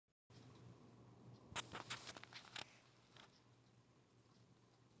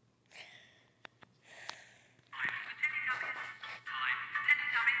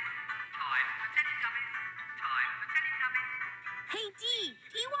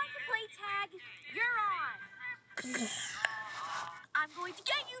I'm going to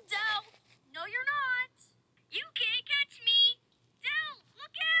get you, Dell. No, you're not. You can't catch me. Dell,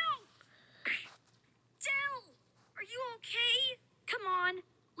 look out. Dell, are you okay? Come on,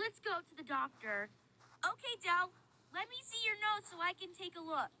 let's go to the doctor. Okay, Dell, let me see your nose so I can take a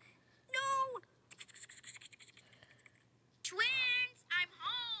look. No! Twins, I'm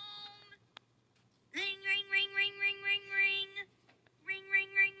home. Ring, ring, ring, ring, ring, ring, ring. Ring,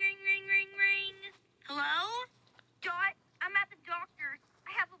 ring, ring, ring, ring, ring, ring. Hello? Dot, I'm at the doctor's.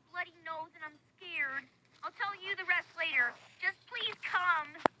 I have a bloody nose and I'm scared. I'll tell you the rest later. Just please come.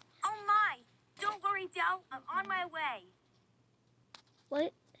 Oh my! Don't worry, Dell. I'm on my way.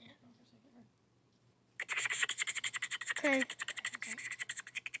 What? Okay.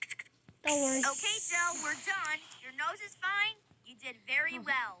 Don't worry. Okay, Dell, we're done. Your nose is fine. You did very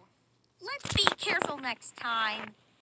well. Let's be careful next time.